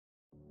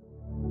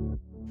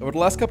Over the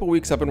last couple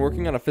weeks, I've been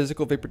working on a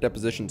physical vapor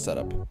deposition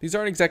setup. These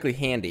aren't exactly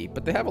handy,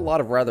 but they have a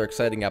lot of rather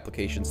exciting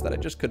applications that I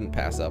just couldn't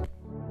pass up.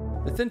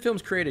 The thin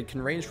films created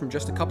can range from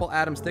just a couple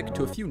atoms thick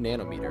to a few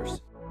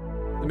nanometers.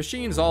 The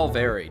machines all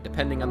vary,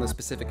 depending on the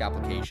specific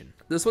application.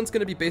 This one's going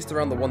to be based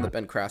around the one that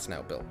Ben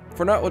Krasnow built.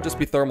 For now, it'll just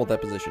be thermal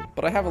deposition,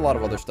 but I have a lot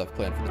of other stuff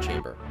planned for the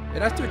chamber.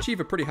 It has to achieve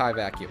a pretty high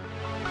vacuum.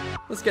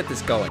 Let's get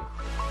this going.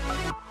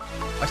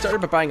 I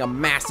started by buying a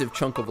massive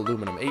chunk of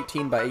aluminum,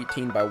 18 by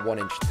 18 by 1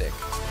 inch thick.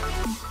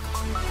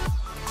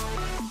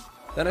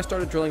 Then I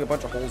started drilling a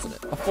bunch of holes in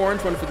it. A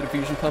 4-inch one for the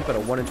diffusion pump and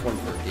a 1-inch one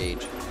for a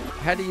gauge.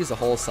 I had to use a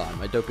hole saw in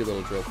my dopey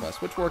little drill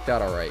press, which worked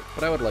out alright,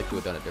 but I would like to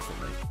have done it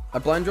differently. I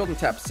blind drilled and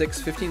tapped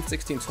 6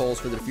 15/16 holes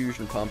for the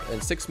diffusion pump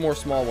and 6 more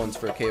small ones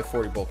for a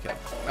KF40 bulkhead.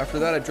 After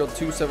that, I drilled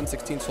 2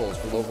 7/16 holes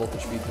for low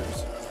voltage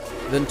feedthroughs.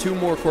 Then 2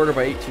 more 1/4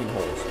 by 18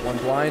 holes, 1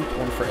 blind,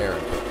 1 for air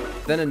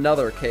input. Then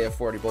another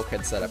KF40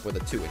 bulkhead setup with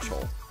a 2-inch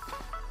hole.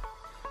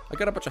 I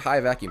got a bunch of high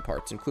vacuum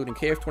parts, including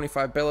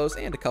KF25 bellows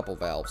and a couple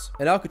valves,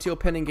 an Alcatel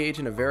pending gauge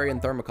and a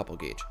Varian thermocouple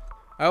gauge.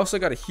 I also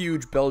got a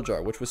huge bell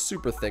jar, which was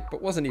super thick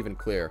but wasn't even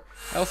clear.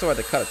 I also had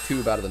to cut a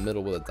tube out of the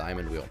middle with a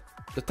diamond wheel.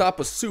 The top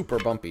was super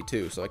bumpy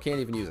too, so I can't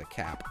even use a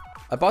cap.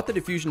 I bought the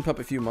diffusion pump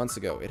a few months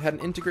ago. It had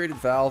an integrated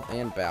valve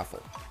and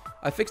baffle.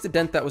 I fixed a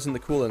dent that was in the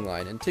cooling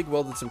line and TIG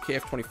welded some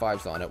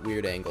KF25s on at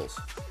weird angles.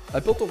 I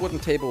built a wooden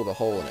table with a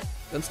hole in it,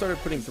 then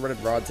started putting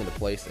threaded rods into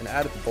place and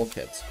added the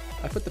bulkheads.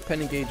 I put the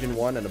pending gauge in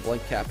one and a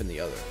blank cap in the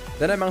other.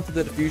 Then I mounted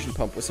the diffusion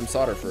pump with some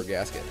solder for a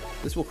gasket.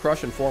 This will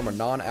crush and form a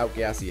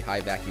non-outgassy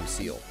high vacuum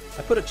seal.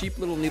 I put a cheap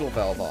little needle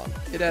valve on.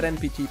 It had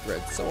NPT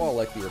threads, so I'll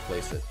likely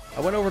replace it. I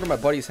went over to my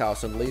buddy's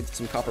house and lathed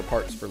some copper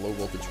parts for low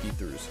voltage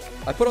feed-throughs.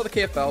 I put all the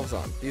KF valves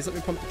on. These let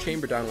me pump the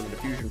chamber down when the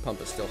diffusion pump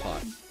is still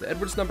hot. The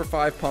Edwards No.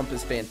 5 pump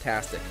is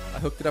fantastic. I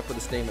hooked it up with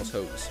a stainless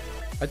hose.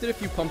 I did a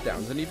few pump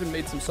downs and even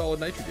made some solid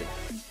nitrogen.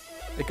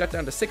 It got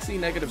down to 6E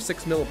negative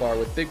 6 millibar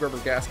with big rubber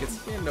gaskets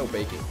and no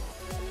baking.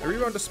 I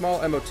rerun a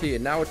small MOT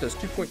and now it does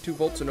 2.2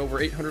 volts and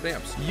over 800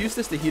 amps. You use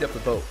this to heat up the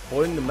boat,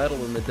 boiling the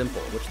metal in the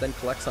dimple, which then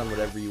collects on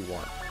whatever you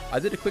want. I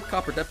did a quick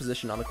copper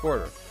deposition on the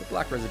quarter. The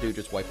black residue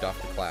just wiped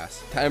off the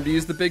glass. Time to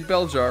use the big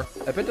bell jar.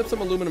 I bent up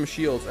some aluminum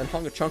shields and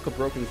hung a chunk of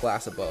broken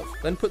glass above.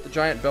 Then put the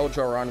giant bell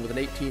jar on with an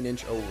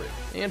 18-inch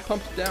O-ring and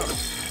pumped it down.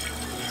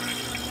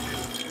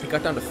 It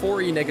got down to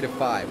 4E negative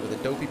 5 with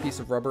a dopey piece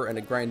of rubber and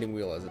a grinding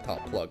wheel as a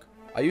top plug.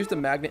 I used a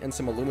magnet and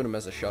some aluminum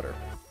as a shutter.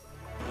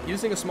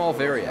 Using a small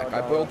variac,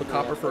 I boiled the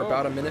copper for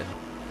about a minute.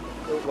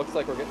 It looks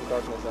like we're getting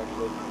darkness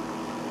actually.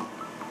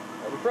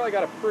 We probably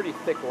got a pretty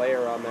thick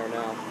layer on there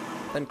now.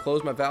 Then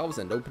closed my valves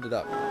and opened it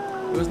up.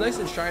 It was nice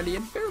and shiny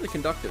and fairly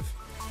conductive.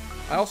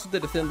 I also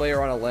did a thin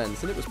layer on a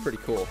lens and it was pretty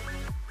cool.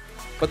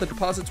 But the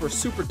deposits were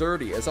super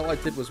dirty as all I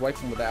did was wipe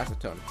them with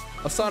acetone.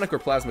 A sonic or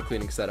plasma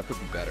cleaning setup would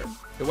be better.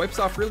 It wipes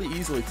off really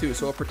easily too,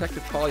 so a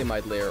protective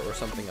polyamide layer or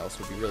something else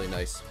would be really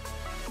nice.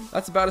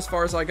 That's about as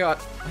far as I got.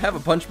 I have a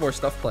bunch more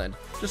stuff planned.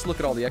 Just look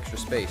at all the extra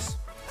space.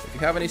 If you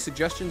have any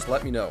suggestions,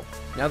 let me know.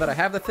 Now that I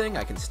have the thing,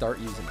 I can start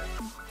using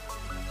it.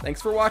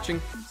 Thanks for watching.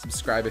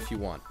 Subscribe if you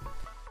want.